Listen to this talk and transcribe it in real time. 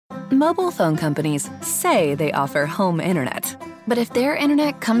Mobile phone companies say they offer home internet. But if their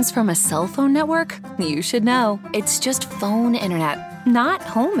internet comes from a cell phone network, you should know. It's just phone internet, not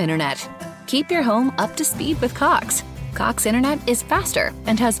home internet. Keep your home up to speed with Cox. Cox internet is faster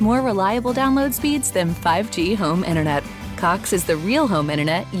and has more reliable download speeds than 5G home internet. Cox is the real home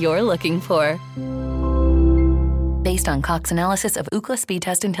internet you're looking for. Based on Cox analysis of Ookla speed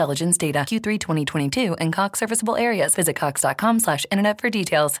test intelligence data Q3 2022 and Cox serviceable areas. Visit cox.com/internet for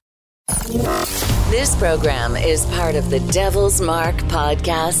details. This program is part of the Devil's Mark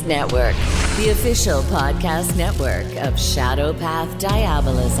Podcast Network, the official podcast network of Shadow Path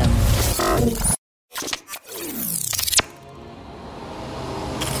Diabolism.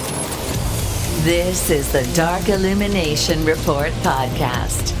 This is the Dark Illumination Report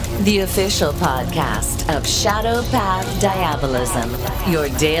Podcast, the official podcast of Shadow Path Diabolism, your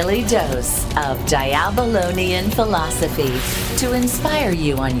daily dose of Diabolonian philosophy to inspire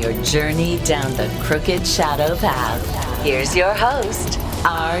you on your journey down the crooked shadow path. Here's your host,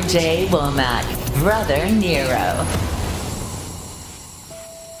 R.J. Womack, Brother Nero.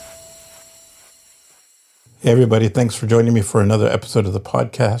 Hey everybody, thanks for joining me for another episode of the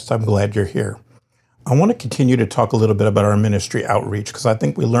podcast. I'm glad you're here. I want to continue to talk a little bit about our ministry outreach because I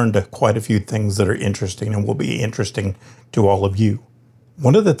think we learned quite a few things that are interesting and will be interesting to all of you.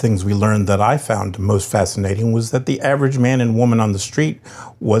 One of the things we learned that I found most fascinating was that the average man and woman on the street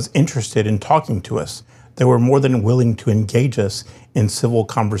was interested in talking to us. They were more than willing to engage us in civil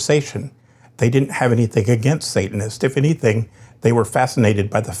conversation. They didn't have anything against Satanists. If anything, they were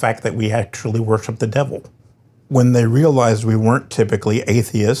fascinated by the fact that we actually worship the devil. When they realized we weren't typically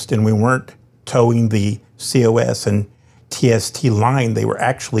atheist and we weren't towing the COS and TST line, they were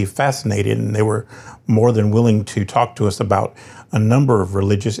actually fascinated and they were more than willing to talk to us about a number of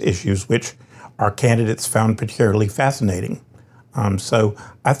religious issues, which our candidates found particularly fascinating. So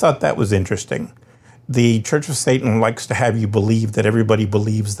I thought that was interesting. The Church of Satan likes to have you believe that everybody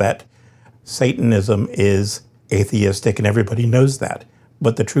believes that Satanism is atheistic and everybody knows that.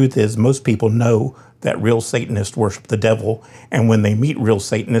 But the truth is most people know that real Satanists worship the devil, and when they meet real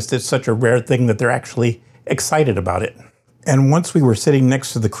Satanists, it's such a rare thing that they're actually excited about it. And once we were sitting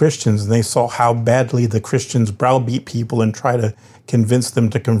next to the Christians and they saw how badly the Christians browbeat people and try to convince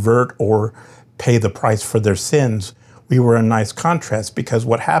them to convert or pay the price for their sins, we were a nice contrast because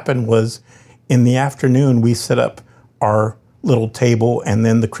what happened was in the afternoon we set up our little table and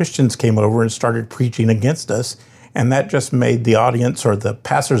then the Christians came over and started preaching against us, and that just made the audience or the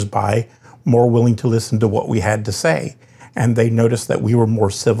passersby more willing to listen to what we had to say. And they noticed that we were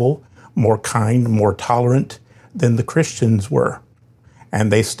more civil, more kind, more tolerant than the Christians were.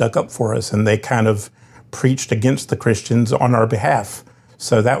 And they stuck up for us and they kind of preached against the Christians on our behalf.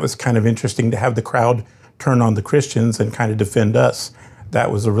 So that was kind of interesting to have the crowd turn on the Christians and kind of defend us.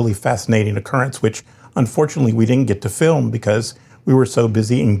 That was a really fascinating occurrence, which unfortunately we didn't get to film because we were so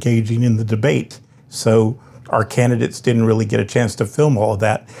busy engaging in the debate. So our candidates didn't really get a chance to film all of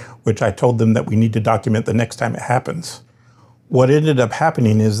that, which I told them that we need to document the next time it happens. What ended up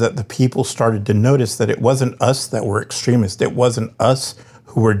happening is that the people started to notice that it wasn't us that were extremists. It wasn't us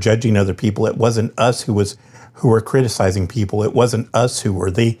who were judging other people. It wasn't us who were criticizing people. It wasn't us who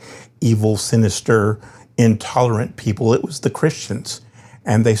were the evil, sinister, intolerant people. It was the Christians.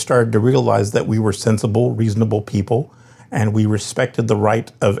 And they started to realize that we were sensible, reasonable people, and we respected the right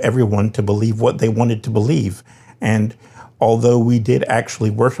of everyone to believe what they wanted to believe. And although we did actually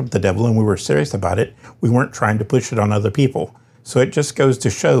worship the devil and we were serious about it, we weren't trying to push it on other people. So it just goes to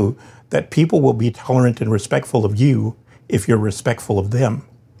show that people will be tolerant and respectful of you if you're respectful of them.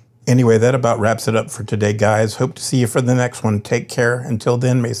 Anyway, that about wraps it up for today, guys. Hope to see you for the next one. Take care. Until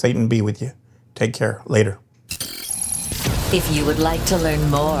then, may Satan be with you. Take care. Later. If you would like to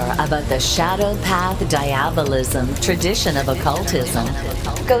learn more about the Shadow Path Diabolism tradition of occultism,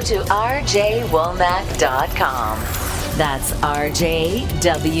 go to rjwomack.com. That's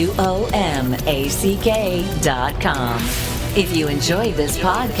rjwomack.com. If you enjoy this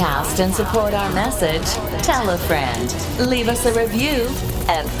podcast and support our message, tell a friend, leave us a review,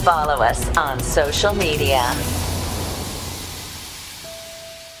 and follow us on social media.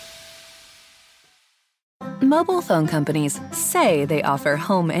 Mobile phone companies say they offer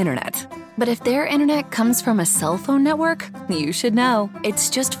home internet. But if their internet comes from a cell phone network, you should know. It's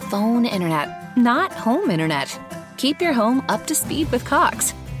just phone internet, not home internet. Keep your home up to speed with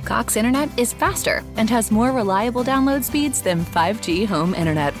Cox. Cox internet is faster and has more reliable download speeds than 5G home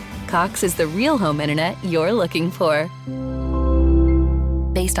internet. Cox is the real home internet you're looking for.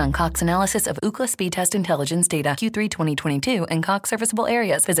 Based on Cox analysis of Ookla speed test intelligence data Q3 2022 and Cox serviceable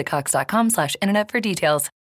areas. Visit cox.com/internet for details.